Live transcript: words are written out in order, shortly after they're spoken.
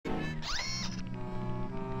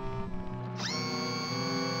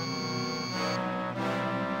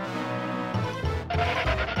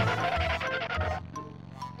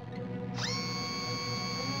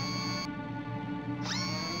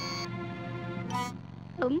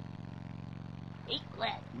Eat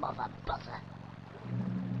that, mother buzzer.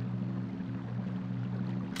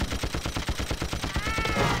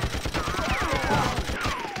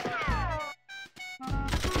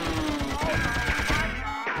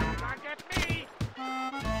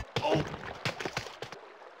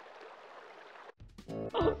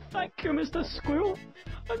 Oh, thank you, Mr. Squirrel.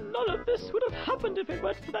 And none of this would have happened if it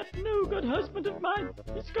weren't for that no-good husband of mine.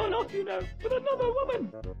 He's gone off, you know, with another woman.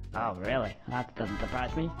 Oh, really? That doesn't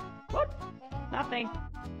surprise me. What? Nothing.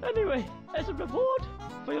 Anyway, as a reward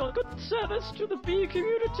for your good service to the bee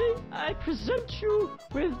community, I present you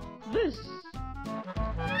with this.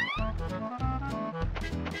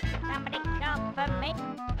 Somebody come for me.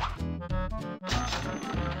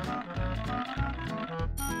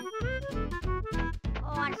 Who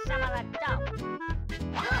wants some of the dope?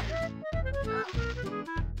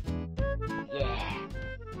 Yeah,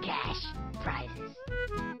 cash prizes.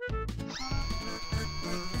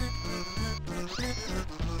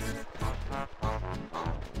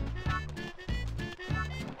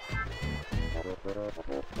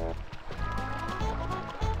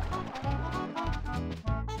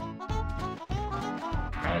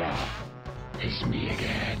 Hello, it's me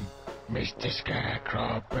again, Mr.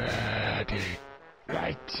 Scarecrow Birdie.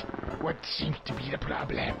 Right, what seems to be the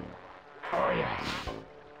problem? Oh yes,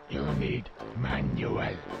 you need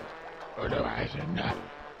manual. Otherwise,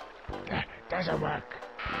 that doesn't work.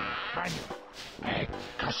 Manual.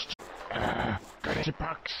 Cost, currency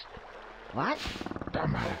box. What?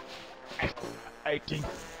 Don't matter. I think,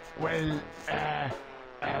 well,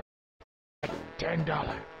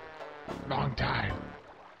 $10. Long time.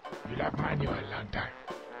 You'll have manual long time.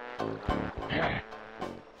 Yeah.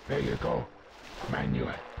 There you go.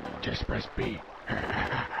 Manual. Just press B.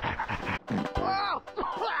 Oh!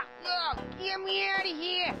 Oh! Get me out of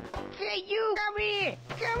here! Hey, you! Come here!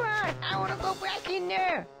 Come on! I want to go back in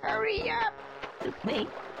there! Hurry up! It's me.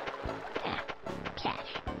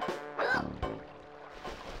 Cash.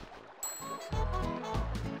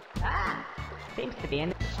 Ah! Seems to be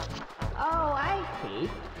in... Oh, I see.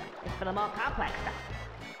 It's for the more complex stuff.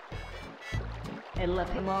 It'll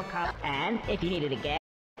appear more and if you need it again,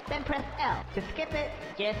 then press L. To skip it,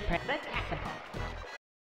 just press the catapult.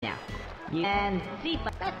 Now, you can see,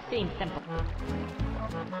 but that seems simple.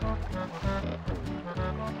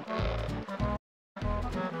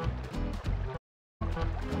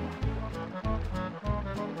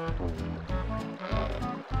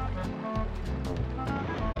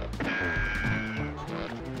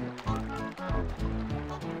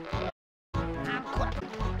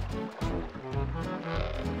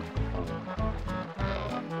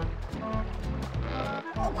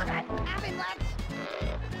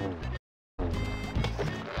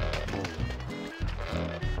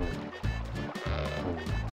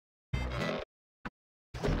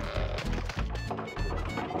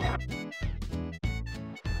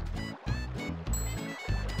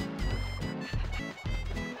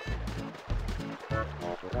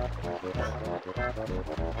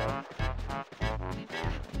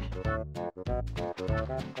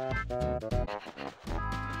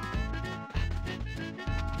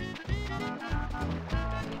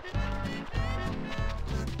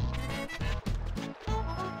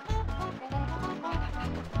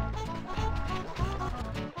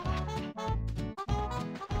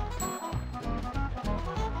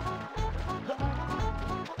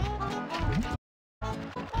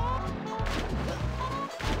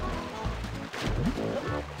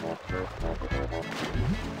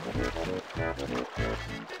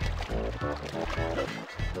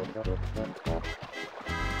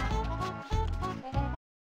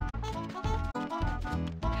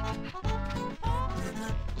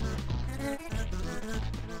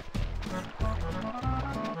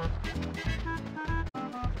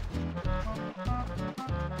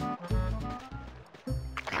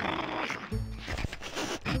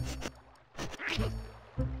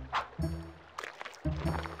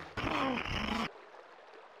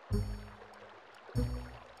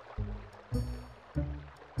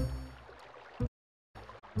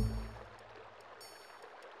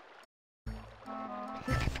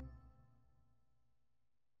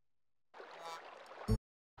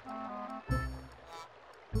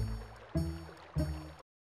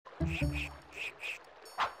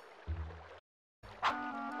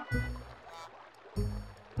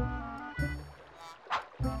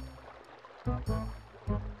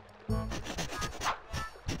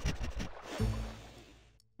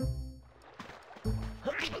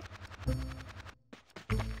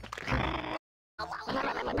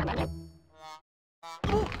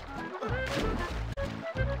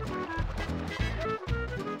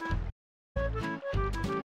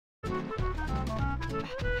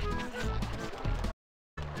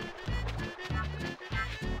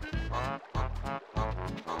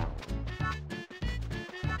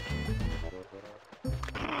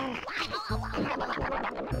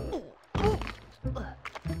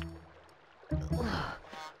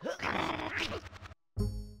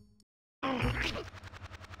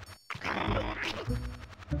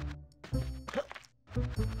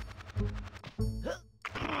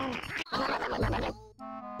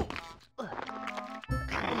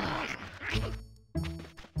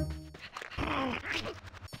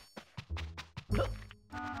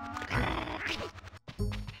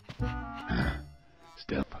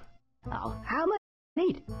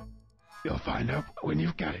 You'll find out when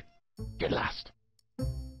you've got it. Get lost.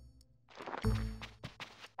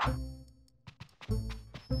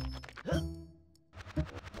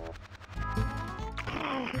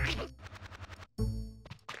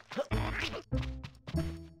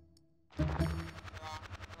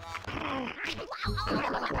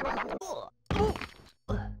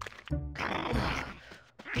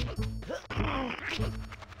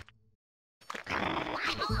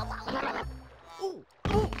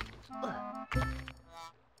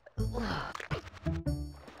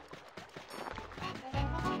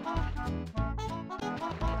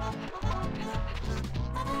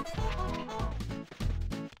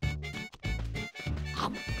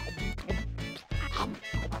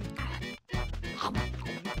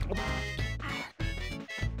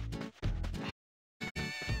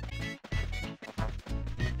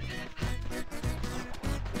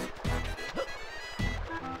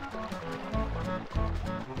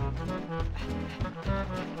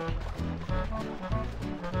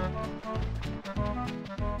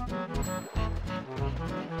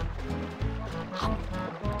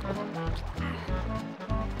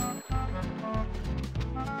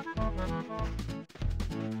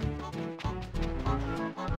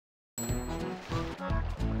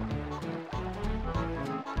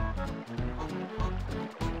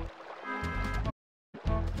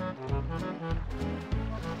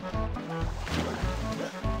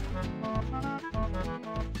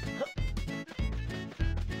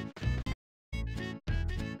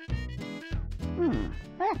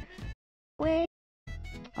 Way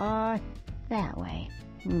or that way?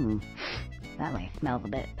 That way smells a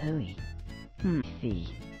bit pooey. See.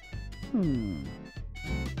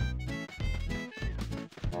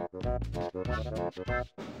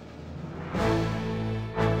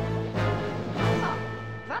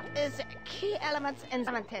 That is key elements in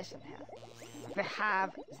cementation here. We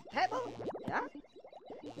have the table, yeah?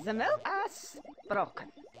 The milk is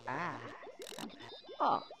broken.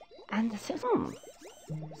 Oh, and the system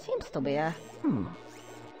seems to be a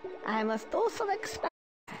I must do some experiments,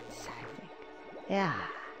 I think. Yeah,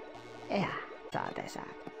 so they said.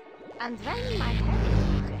 And then my head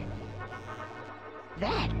is ready.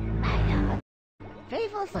 Then, my lord, we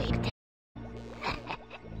will sleep.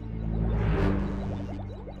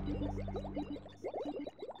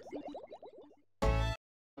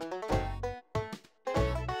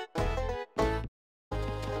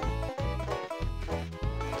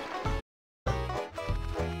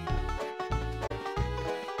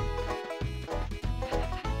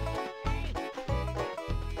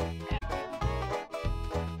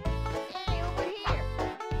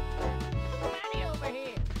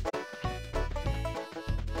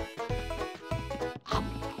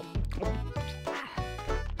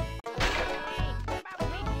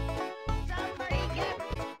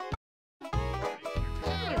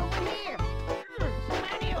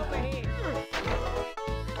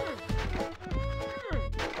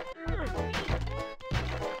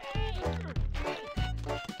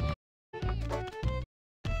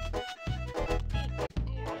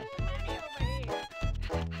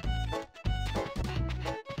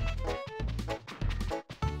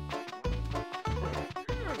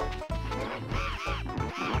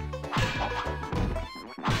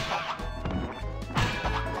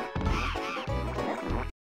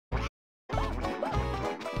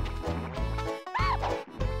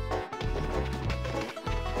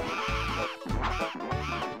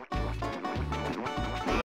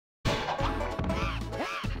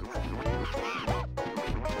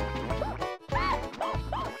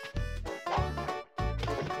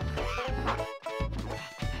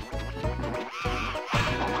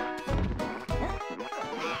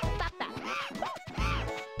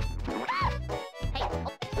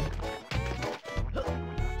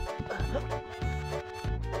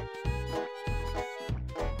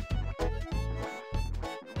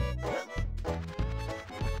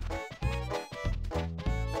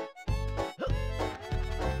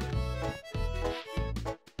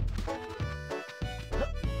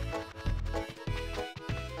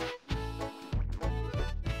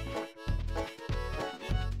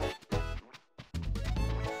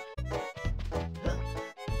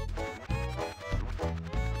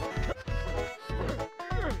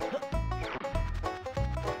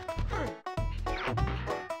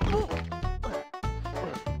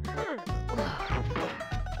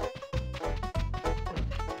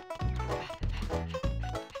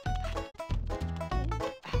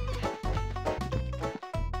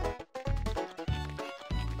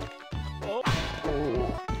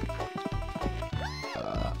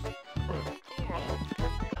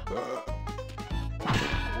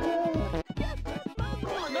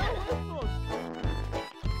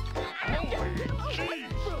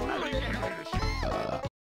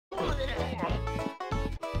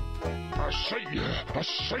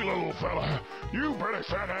 say, little fella, you bring a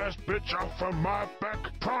fat-ass bitch off from my back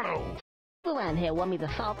pronto. You around here want me to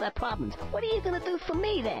solve their problems. What are you gonna do for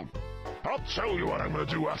me, then? I'll tell you what I'm gonna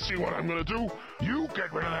do. I'll see what I'm gonna do. You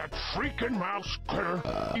get rid of that freaking mouse critter.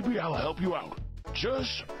 Maybe I'll help you out.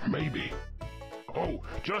 Just maybe. Oh,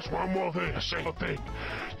 just one more thing. A single thing.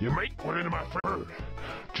 You make one into my bird.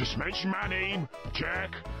 Just mention my name,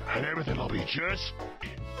 Jack, and everything will be just...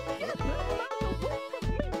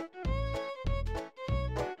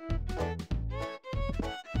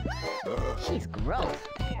 She's gross.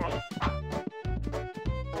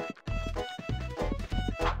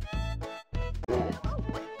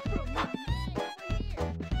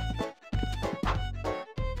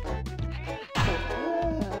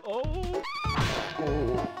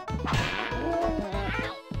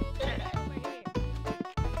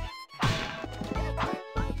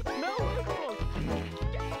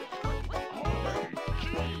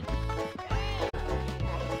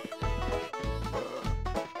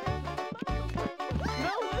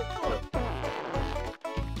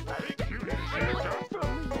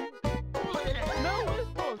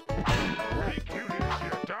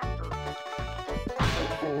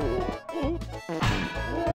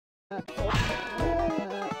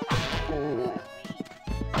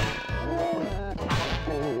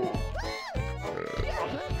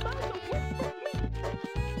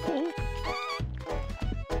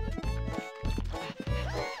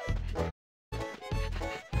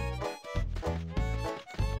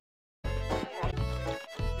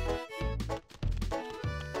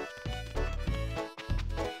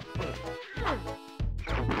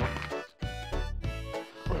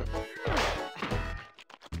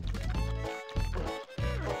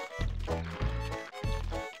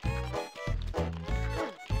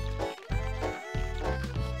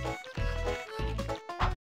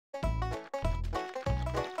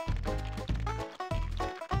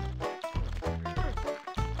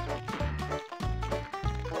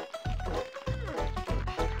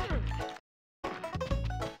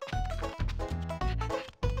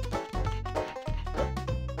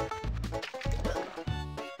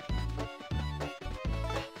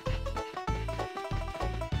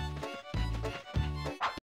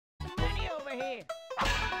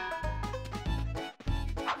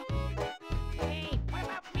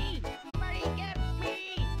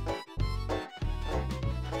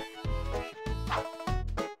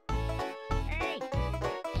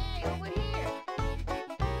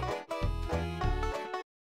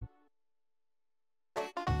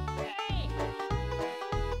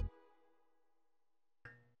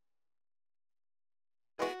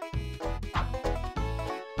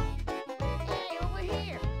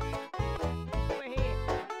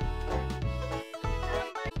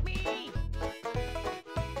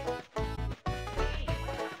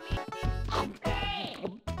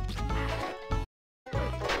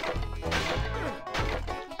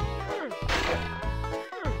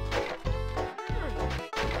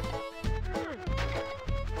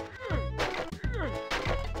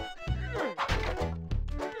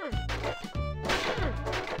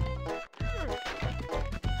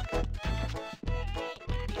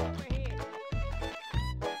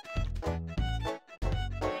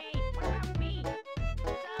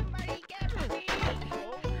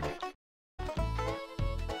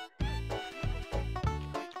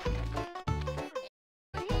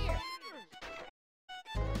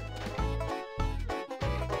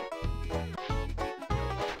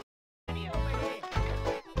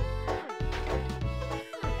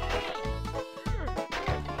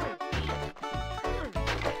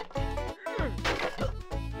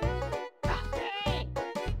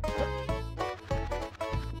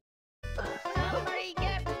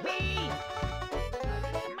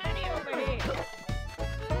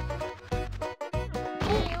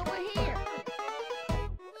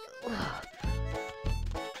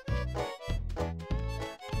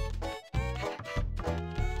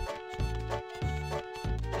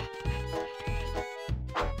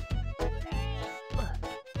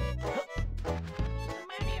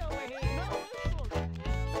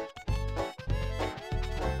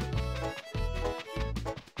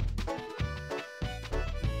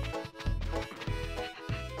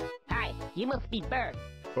 You must be Bert.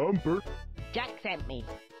 I'm Bert. Jack sent me.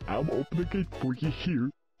 I'm opening the gate for you here,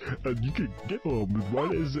 and you can get on with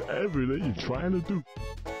what is ever that you're trying to do.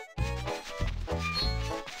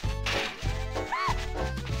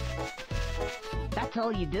 That's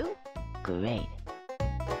all you do? Great.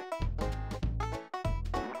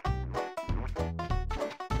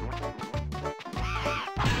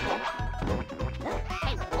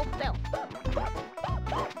 Hey, hold still.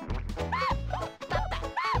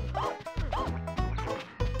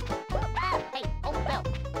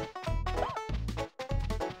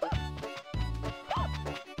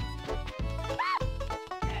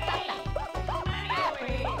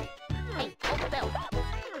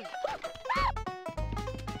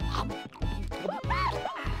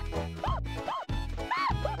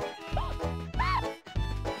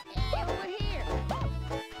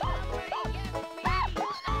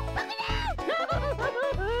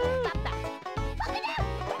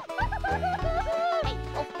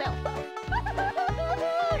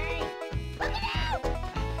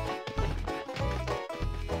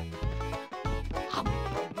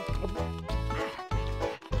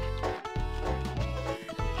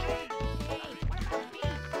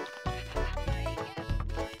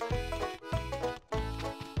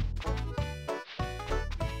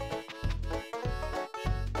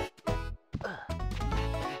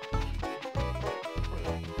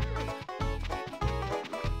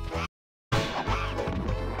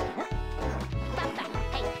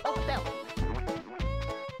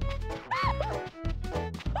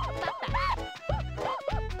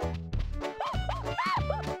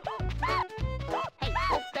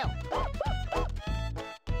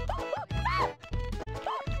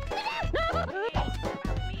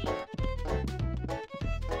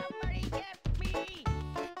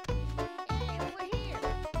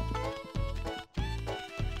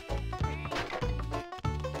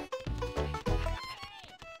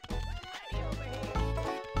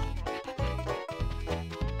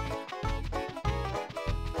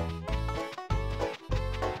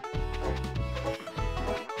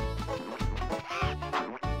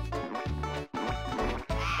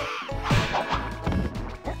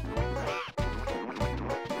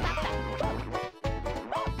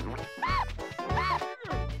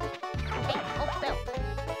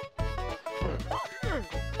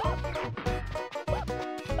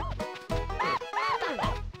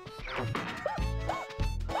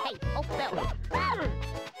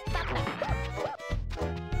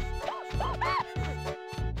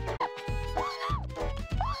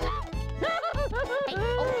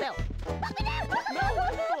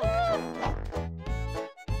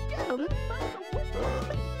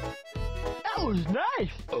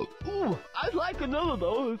 nice. Ooh, I'd like another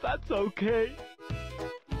though, if that's okay.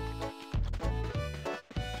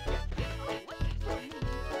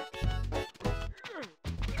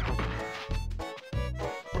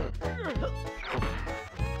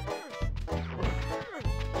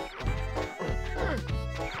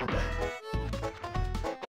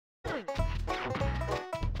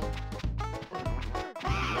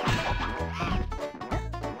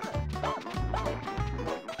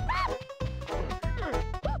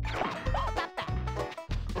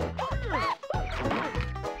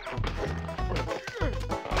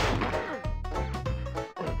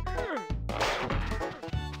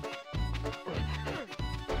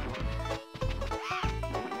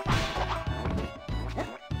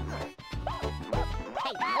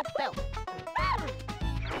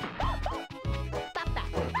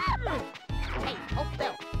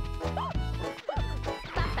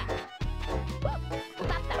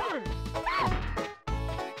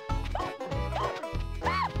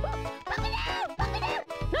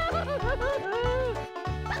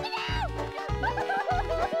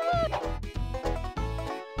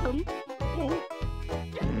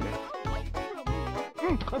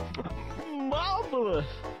 Marvelous!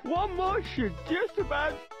 One more should just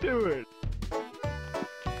about do it.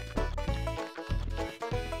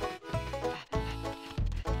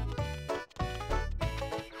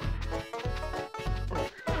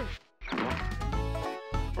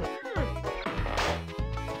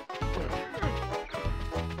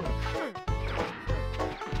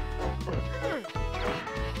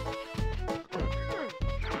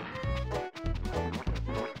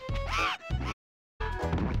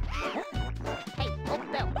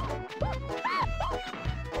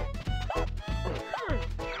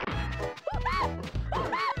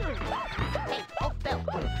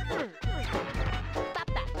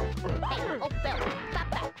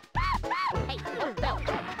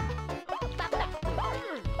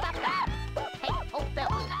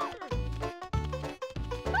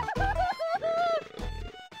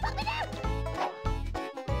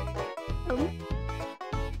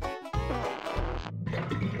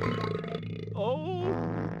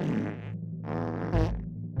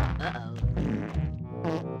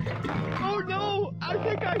 Oh no! I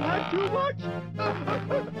think I had too much!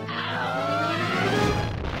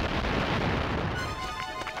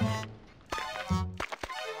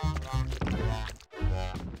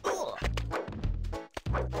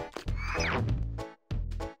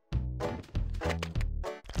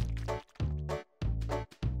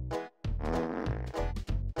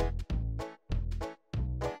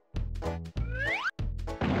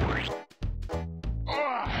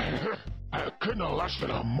 I couldn't have lasted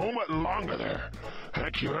a moment longer there.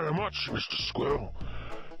 Thank you very much, Mr. Squirrel.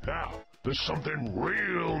 Now, there's something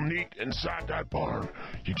real neat inside that barn.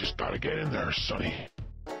 You just gotta get in there, Sonny.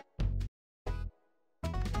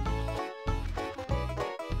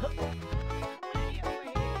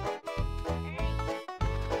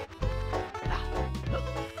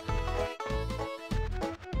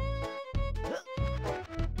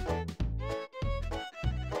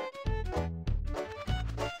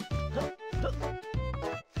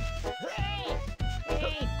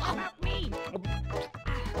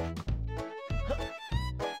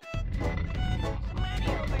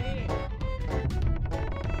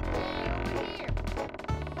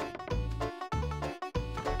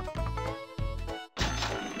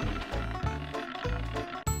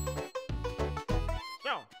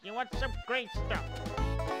 You want some great stuff?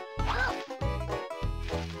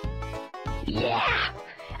 Yeah,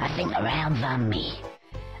 I think the round's on me.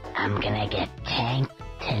 I'm gonna get tanked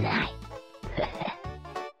tonight.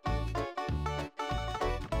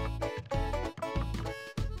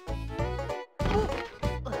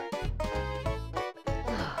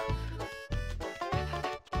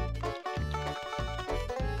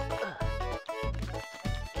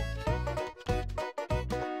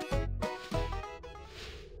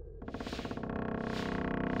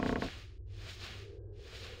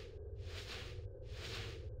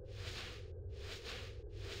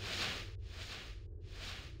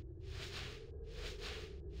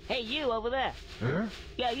 Hey, you over there. Huh?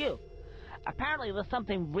 Yeah, you. Apparently there's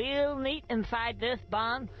something real neat inside this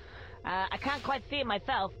barn. I can't quite see it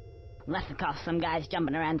myself. Unless, of course, some guy's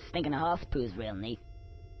jumping around thinking a horse poo's real neat.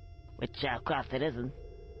 Which, of course, it isn't.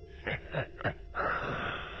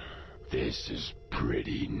 This is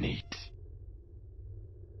pretty neat.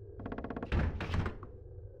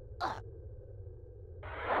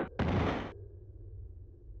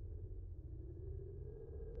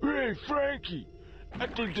 Hey, Frankie! I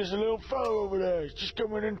think there's a little fellow over there. He's just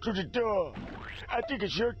coming in through the door. I think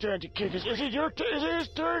it's your turn to kick us. Is it your turn? Is it his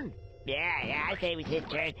turn? Yeah, I say it was his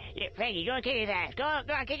turn. Yeah, Frankie, go and kick his ass. Go on,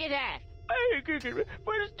 kick his ass. I ain't kicking it,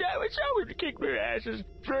 but it's always to kick their asses.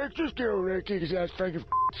 Frank, just get over there and kick his ass, Frank, for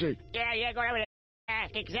sake. Yeah, go over there.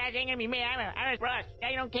 Ass. Kick his ass ain't gonna be me. I'm a brush. Yeah,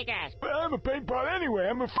 you don't kick ass. But I'm a paint pot anyway.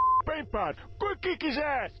 I'm a paint pot. Go kick his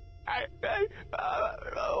ass.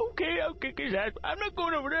 Okay, I'll kick his ass. I'm not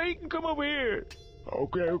going over there. He can come over here.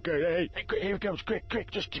 Okay. Hey, here he comes. Quick.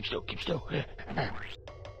 Just keep still.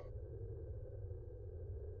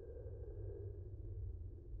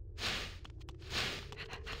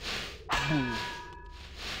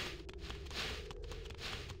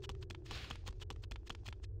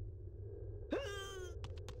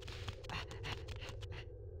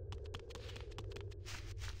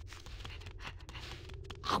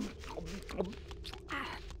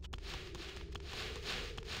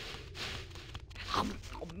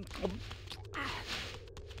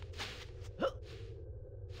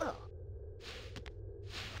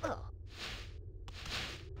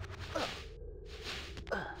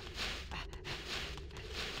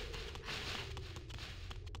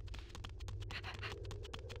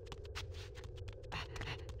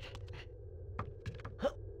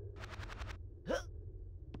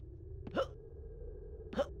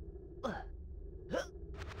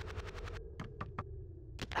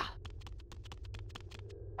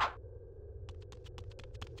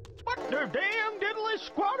 What the damn diddly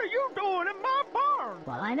squat are you doing in my barn?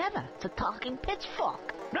 Well, I never. It's a talking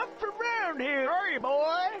pitchfork. Not from around here, are you,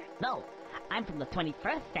 boy? No, I'm from the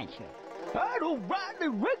 21st century. I don't rightly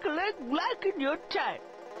recollect liking your type.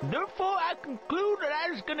 Therefore, I conclude that I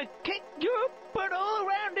was gonna kick your butt all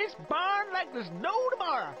around this barn like there's no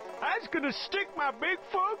tomorrow. I was gonna stick my big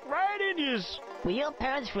fork right in yours. Were your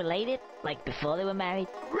parents related, like before they were married?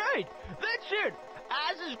 Right, that's it.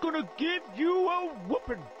 I was gonna give you a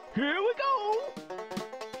whooping. Here we go.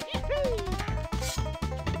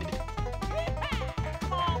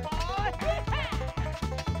 Come on, boy.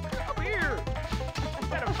 Come here. I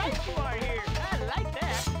got a fight you are here. I like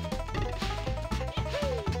that.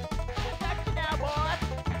 I got you now, boy.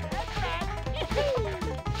 That's right.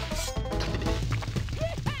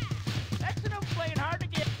 That's enough playing hard to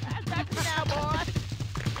get. I got you now, boy.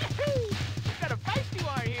 Got a fight you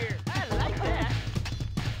are here. I like that.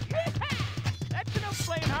 That's enough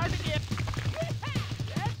playing hard to get.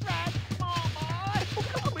 That's right. Come on, boy.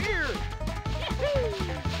 Come here.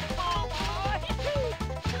 Come on, boy.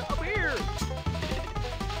 Come here.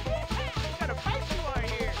 Got a fight you are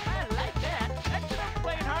here. I like that. That's enough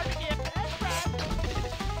playing hard to get. That's right.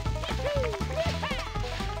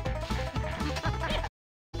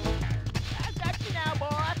 I got you now,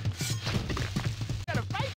 boy. Got a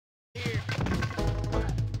fight here.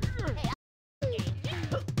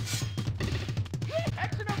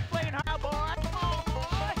 That's enough playing hard, boy. Come on,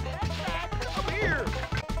 boy. That's right. Come here.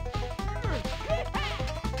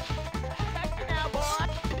 I got you now, boy.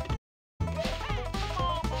 Come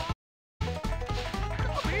on, boy.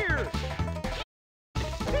 Come here.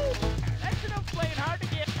 That's enough playing hard to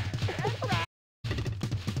get. That's right.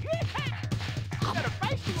 Got a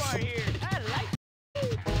fight you are here. I like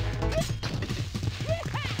it.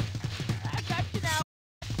 I got you now.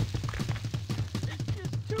 It's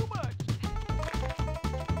just too much.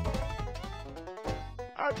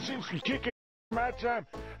 I've seen some kicking in my time,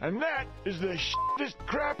 and that is the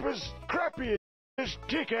crappiest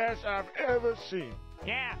kick-ass I've ever seen.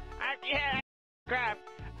 Yeah, crap.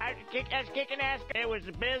 I was kicking ass. It was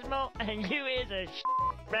abysmal, and you is a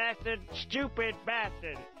bastard, stupid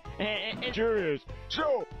bastard. Sure is.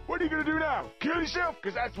 So, what are you gonna do now? Kill yourself?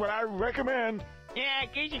 Because that's what I recommend. Yeah,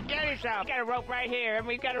 you should kill yourself. We got a rope right here, and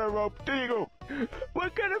we got A rope. There you go.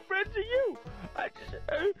 What kind of friends are you? I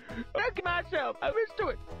kick myself. I'm into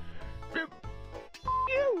it.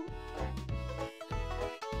 You.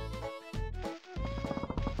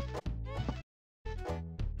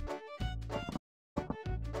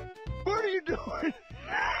 What are you doing?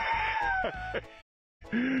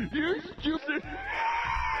 You stupid.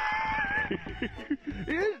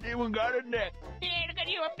 He hasn't even got a neck. Yeah, look at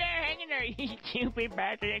you up there hanging there. You stupid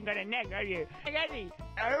bastard. Ain't got a neck, are you? I got you.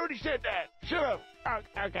 I already said that. Shut up. Oh,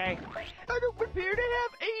 okay. I don't appear to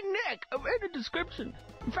have a neck of any description.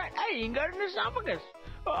 In fact, I ain't got an esophagus.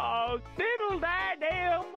 Oh, diddle die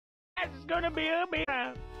damn. That's gonna be a big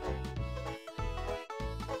time.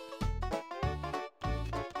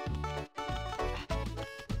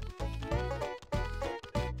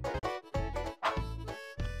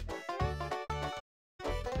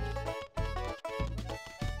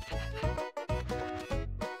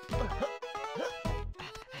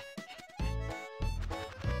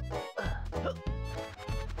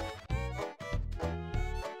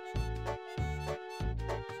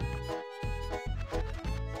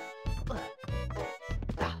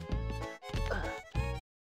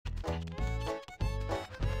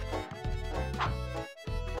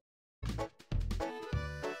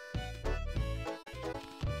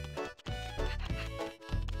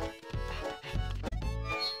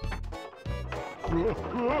 So,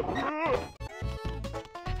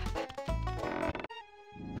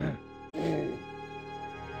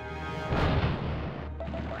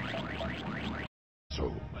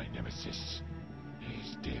 my nemesis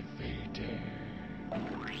is defeated.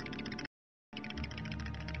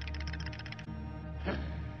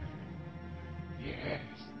 Yes,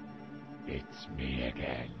 it's me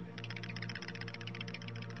again.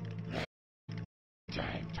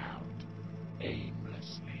 Typed out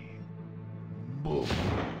aimlessly. Boom.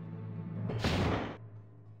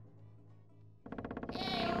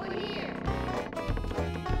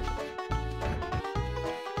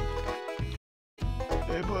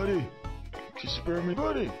 Hey, buddy. Could you spare me?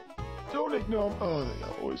 Buddy, don't ignore me. Oh, they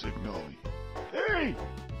always ignore me. Hey!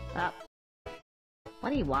 What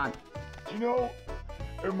do you want? You know,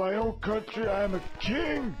 in my own country, I am a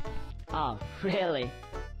king. Oh, really?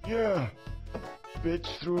 Yeah. Bitch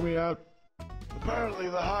threw me out. Apparently,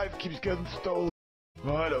 the hive keeps getting stolen.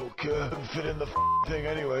 Well, I don't care. Couldn't fit in the thing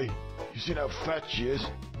anyway. You seen how fat she is?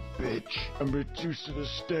 Bitch. I'm reduced to the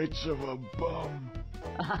states of a bum.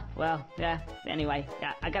 Well, yeah. Anyway,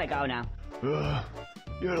 yeah, I gotta go now.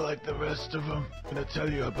 You're like the rest of them. I'm gonna tell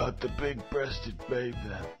you about the big-breasted babe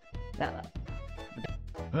then.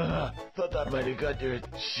 Thought that might have got your...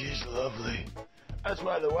 She's lovely. That's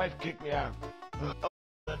why the wife kicked me out. All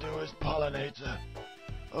I'm gonna do is pollinate her.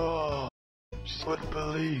 Oh, she wouldn't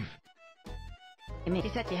believe. You mean she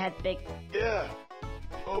said you had big... Yeah,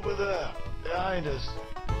 over there, behind us.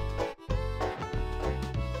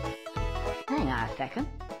 Hang on a second.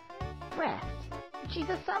 Breast. She's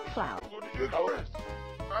a sunflower. What did you guess?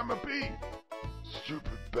 I'm a bee.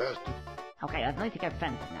 Stupid bastard. Okay, I need to get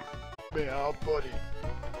friends now. Meow, buddy.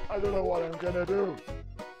 I don't know what I'm gonna do.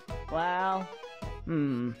 Well,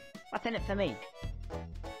 what's in it for me?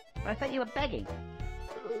 I thought you were begging.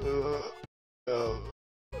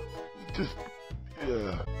 Just,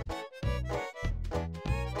 yeah.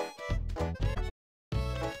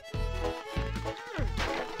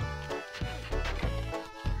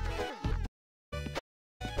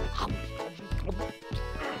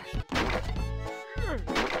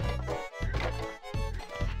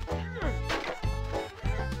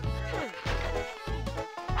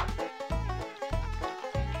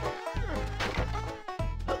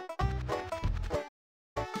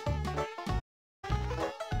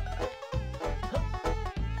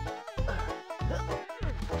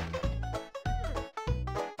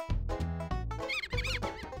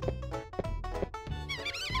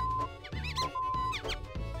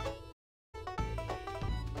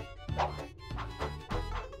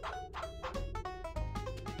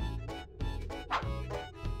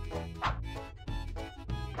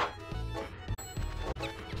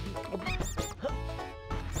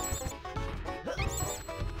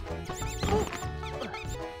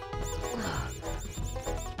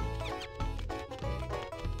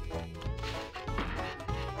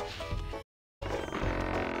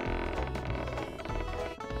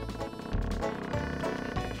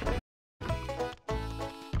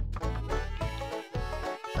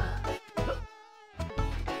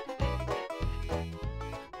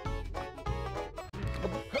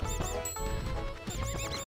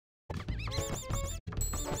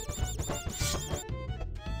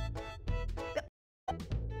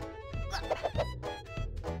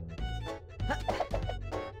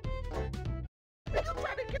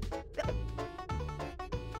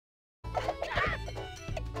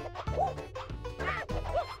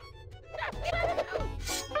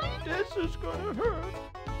 This is gonna hurt.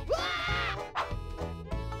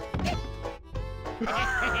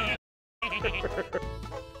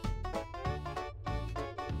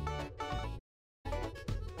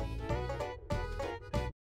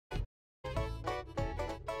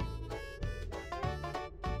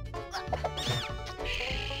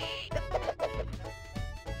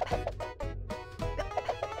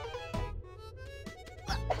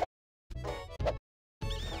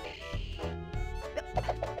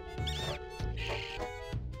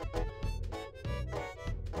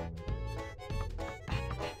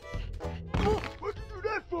 What'd you do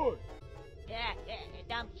that for? Yeah,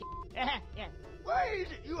 dumb shit. Yeah. Why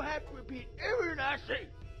is it you have to repeat everything I say?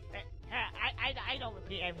 I don't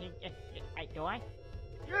repeat everything. Do I?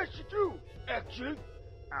 Yes, you do, actually.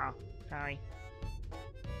 Oh, sorry.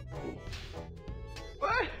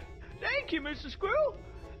 What? Thank you, Mr. Squirrel.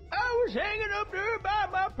 I was hanging up there by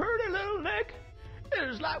my pretty little neck. It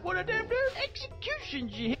was like one of them there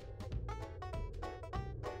executions you...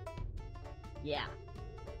 Yeah.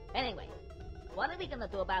 Anyway, what are we gonna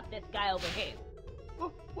do about this guy over here?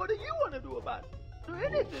 Well, what do you want to do about it? Do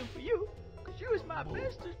anything for you, because you is my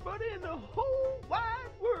bestest buddy in the whole wide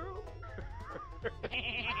world.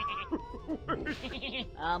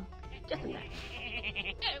 Just a sec.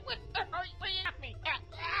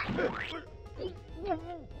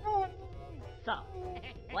 So,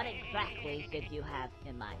 what exactly did you have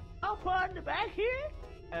in mind? Up on the back here,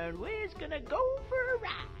 and we're gonna go for a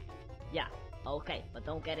ride. Yeah, okay, but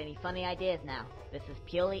don't get any funny ideas now. This is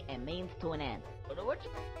purely a means to an end. What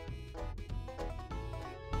you...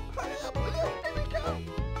 Hurry up, will you? Here we go!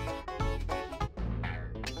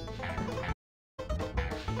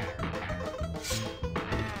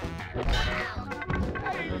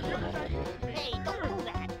 Hey, don't do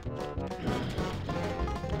that!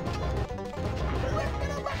 Let's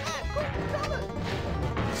get over here! Quick, fellas!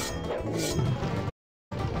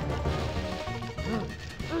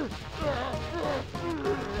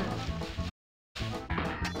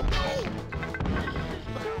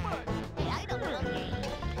 Hey, I don't know.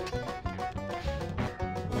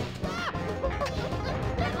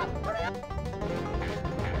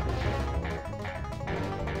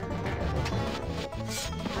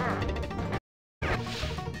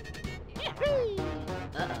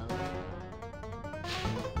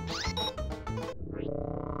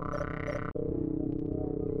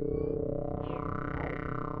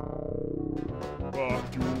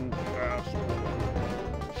 Fuck you, asshole.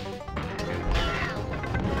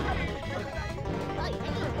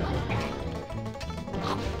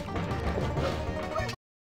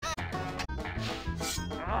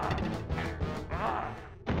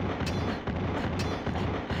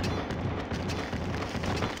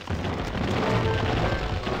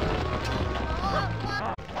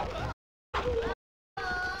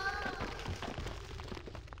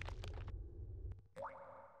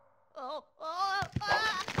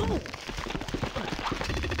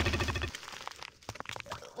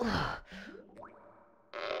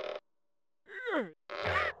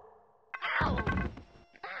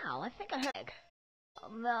 Ow, I think I heard. Oh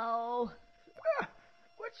no.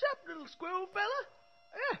 What's up, little squirrel fella?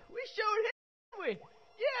 We showed him, didn't we?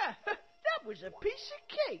 Yeah, that was a piece of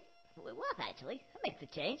cake. Well, it was actually. That makes a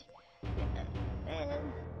change. Listen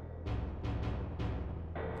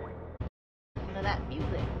to that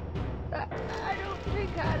music. I don't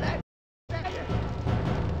think I like that.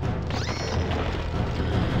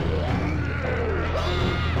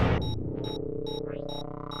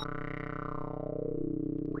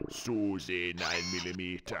 Susie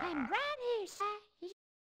 9mm. I'm right here, sir.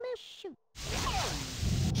 Shoot.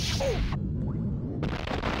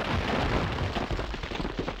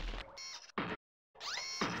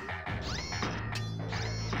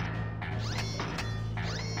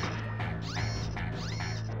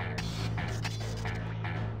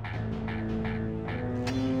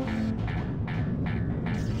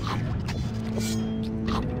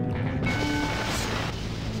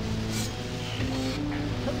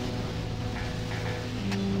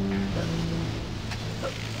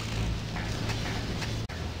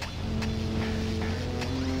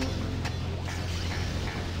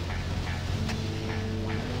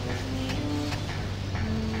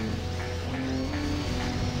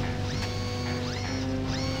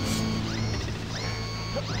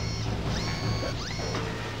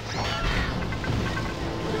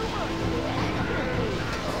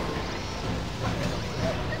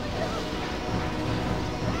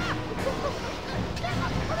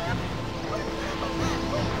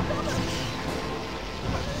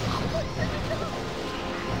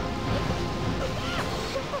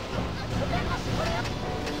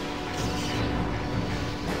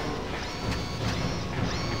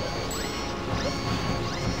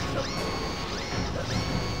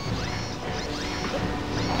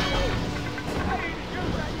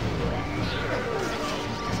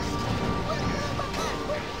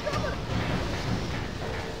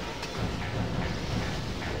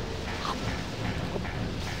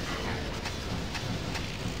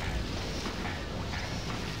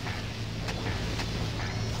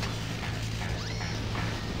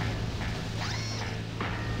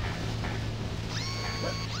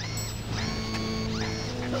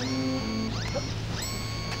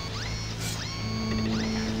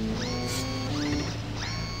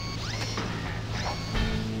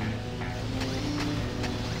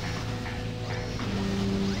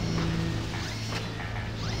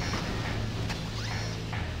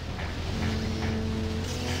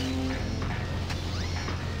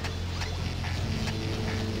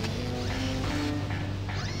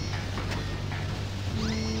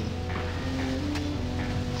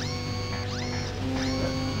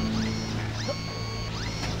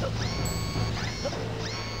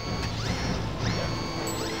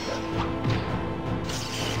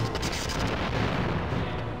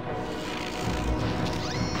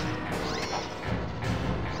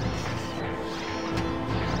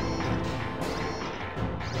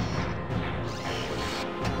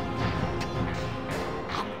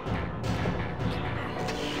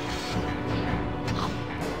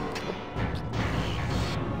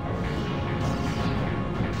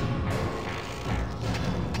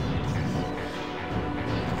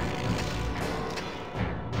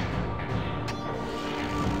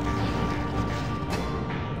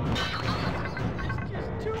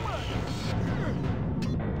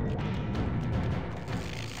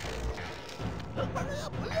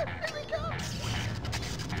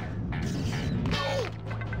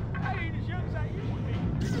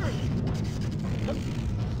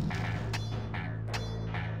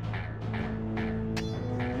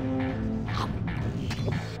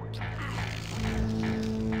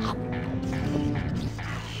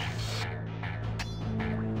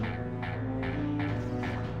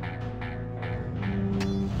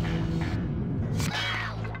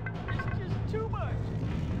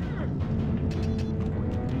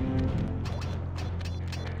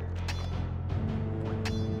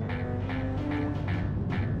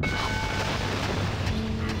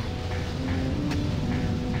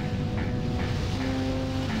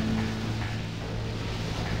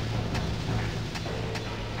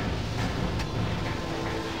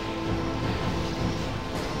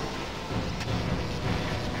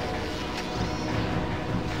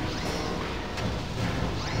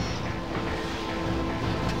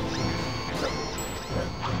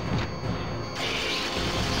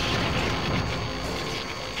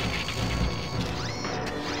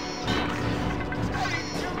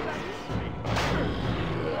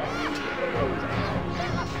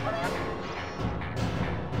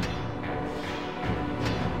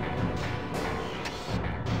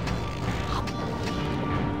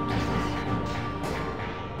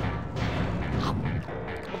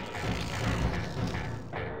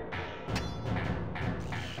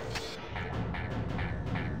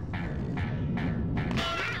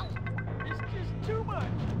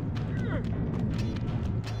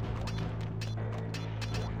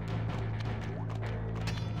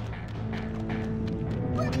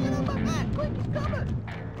 Quick, he's coming!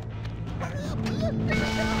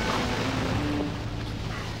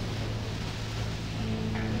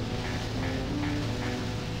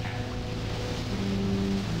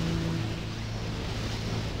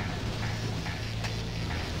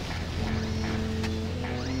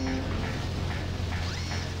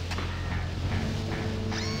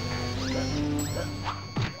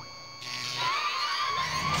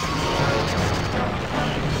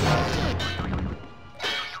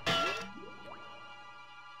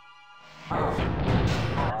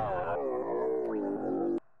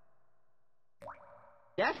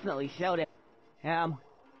 Definitely showed it.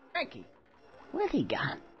 Frankie, where's he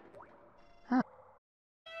gone? Huh?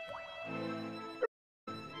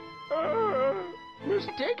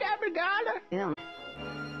 Mistake Abigada? Yeah.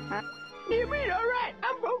 You mean alright?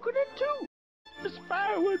 I'm broken in two. Just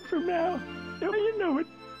firewood from now. You know it.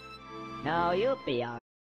 No, you'll be alright.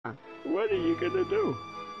 What are you gonna do?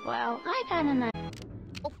 Well, I got an idea.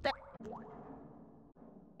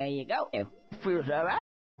 There you go. It feels alright.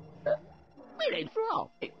 It ain't wrong.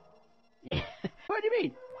 What do you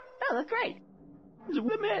mean? Oh, that's great. The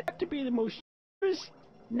women have to be the most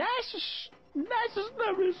nicest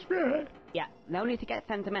lovers, right? Yeah, no need to get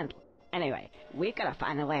sentimental. Anyway, we gotta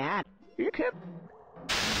find a way out. You kept.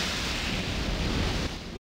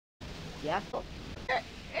 Yes?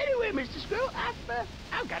 Anyway, Mr. Squirrel,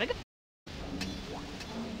 I've gotta go.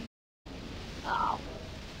 Oh.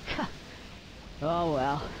 Oh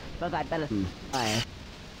well. Suppose I'd better. Bye.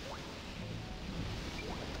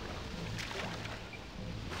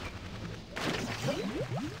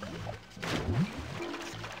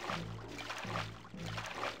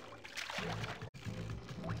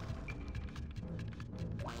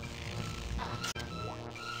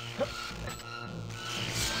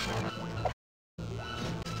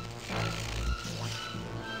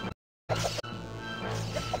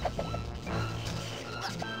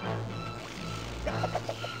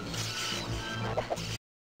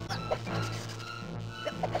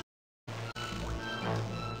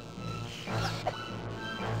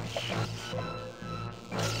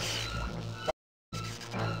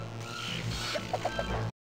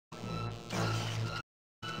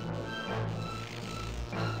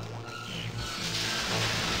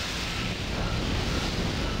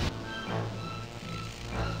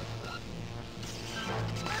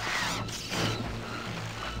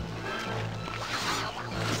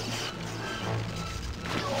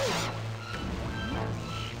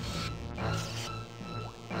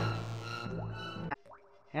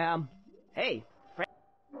 Hey,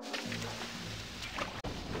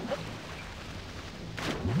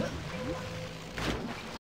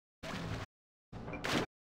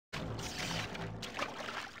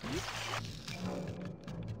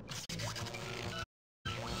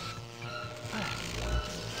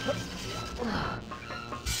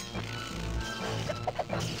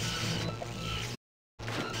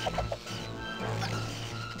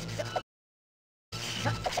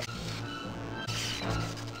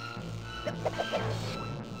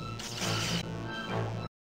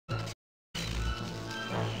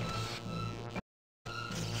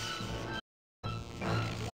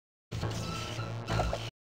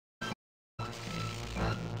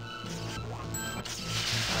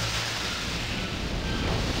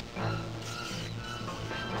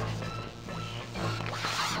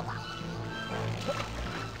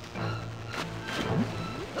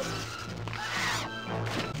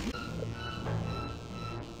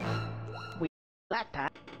 that time.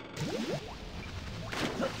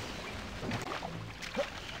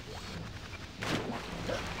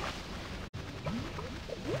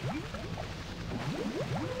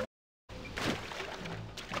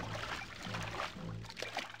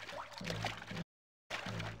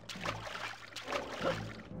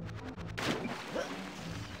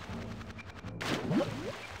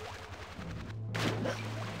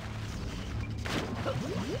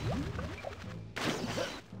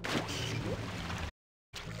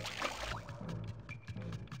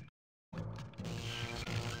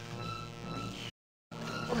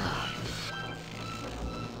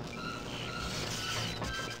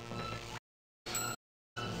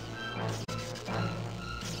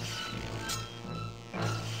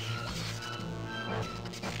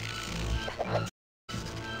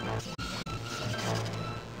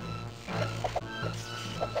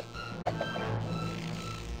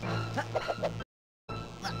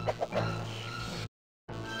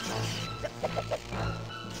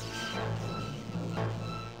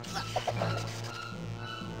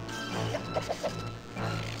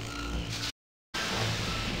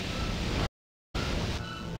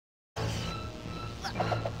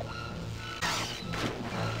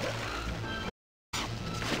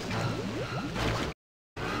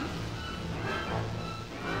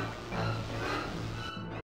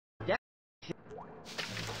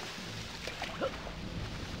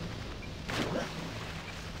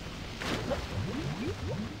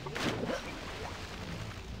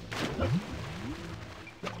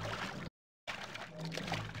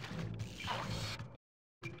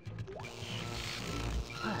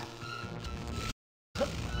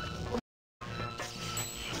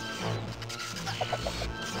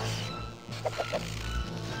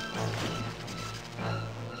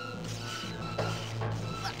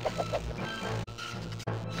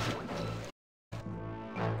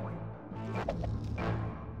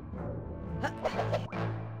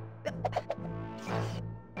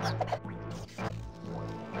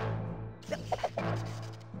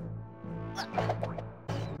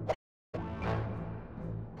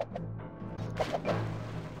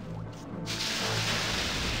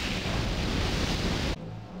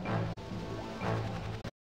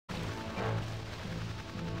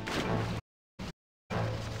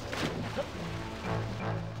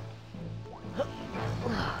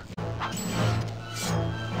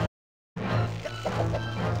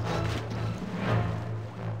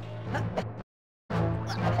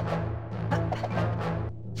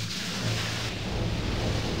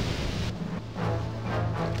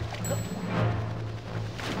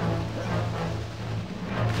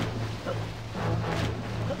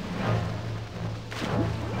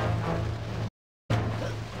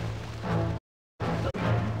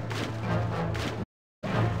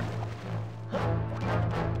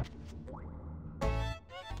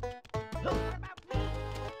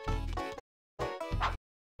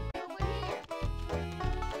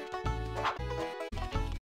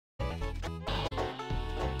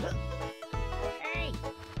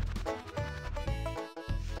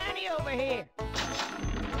 over here.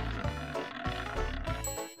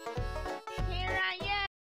 Here I am,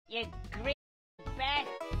 you great bastard.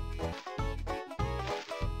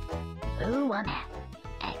 Ooh,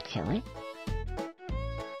 actually.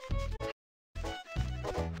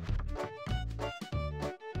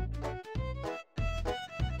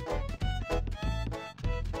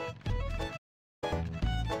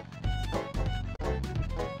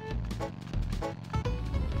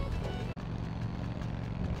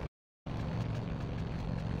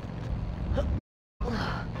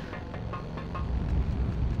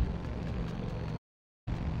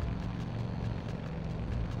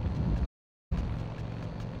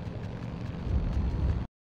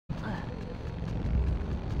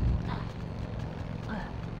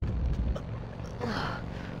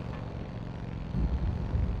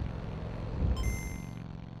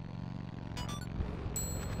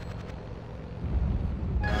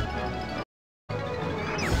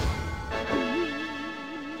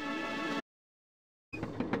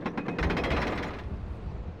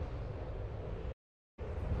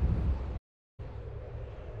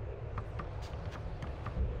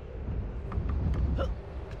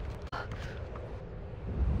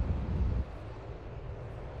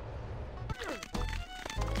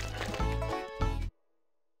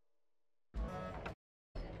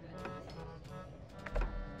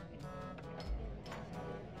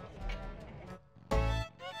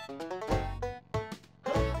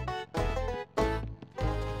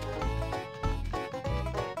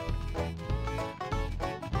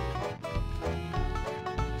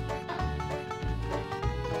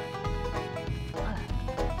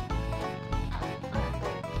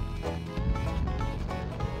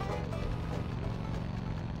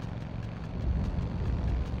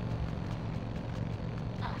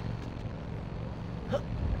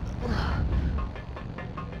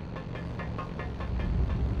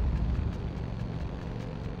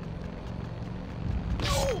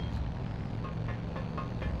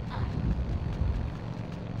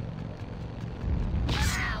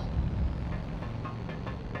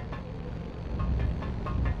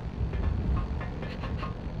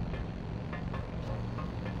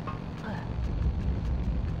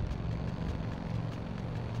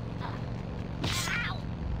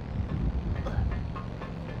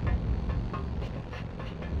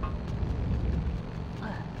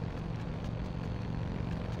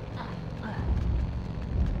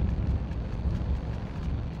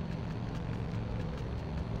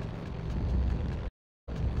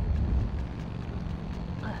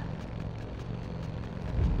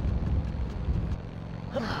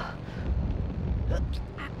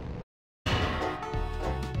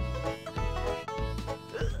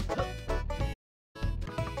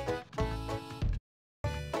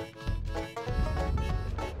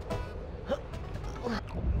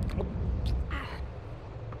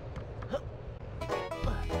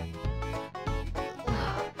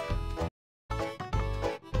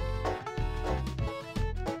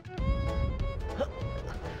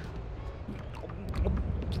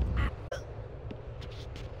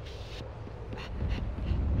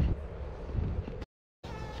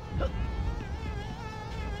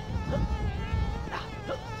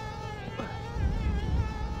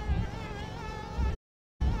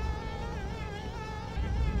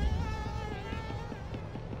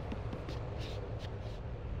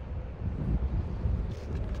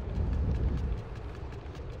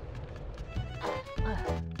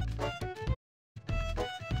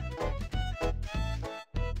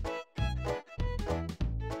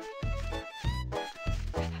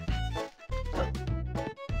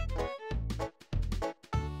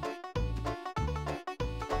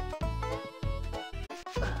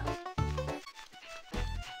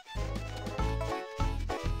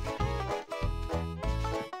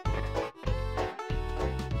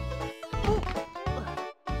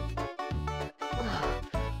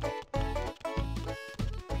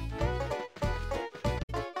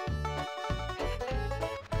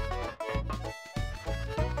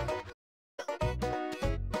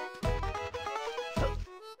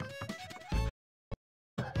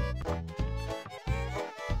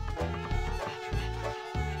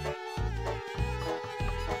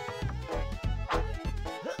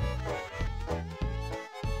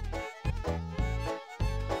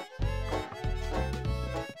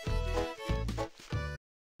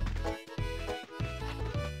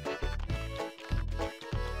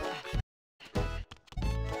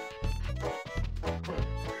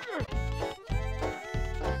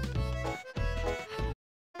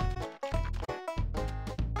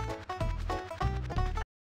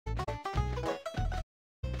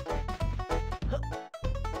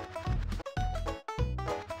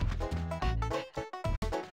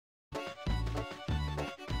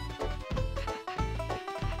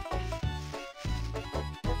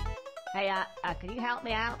 Hey, can you help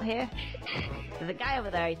me out here? There's a guy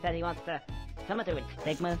over there, he said he wants to... something to do with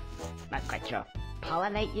stigmas. Not quite sure.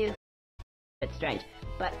 Pollinate you? It's strange,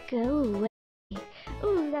 but... Go away.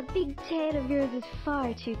 Ooh, that big tail of yours is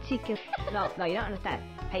far too ticklish. No, you don't understand.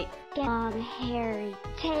 Hey... Get long, hairy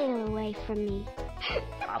tail away from me.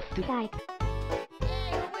 I'll do... Like...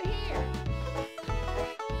 Hey, over here!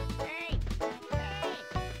 Hey!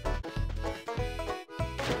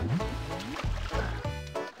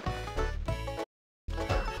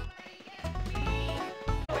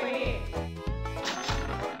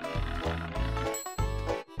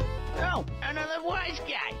 Oh, another wise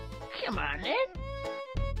guy. Come on, then.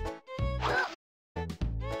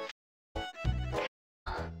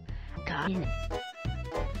 God.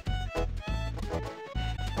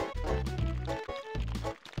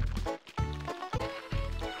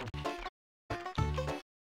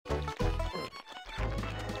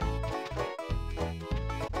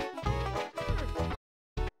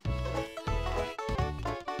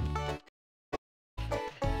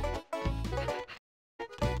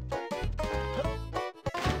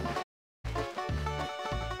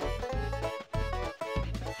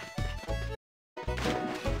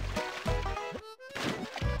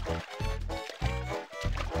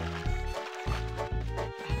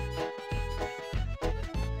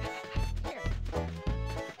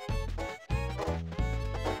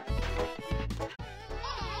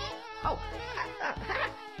 Oh!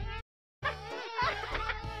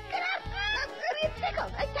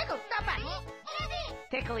 Tickles! Hey, tickles! Stop it!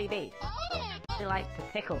 Tickly bees. She likes to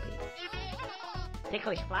tickle bees.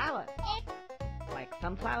 Ticklish flowers. Like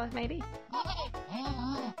sunflowers, maybe?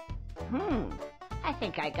 I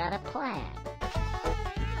think I got a plan.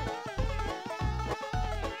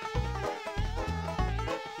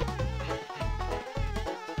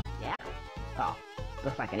 Yeah? Oh,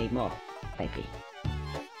 looks like I need more. Maybe.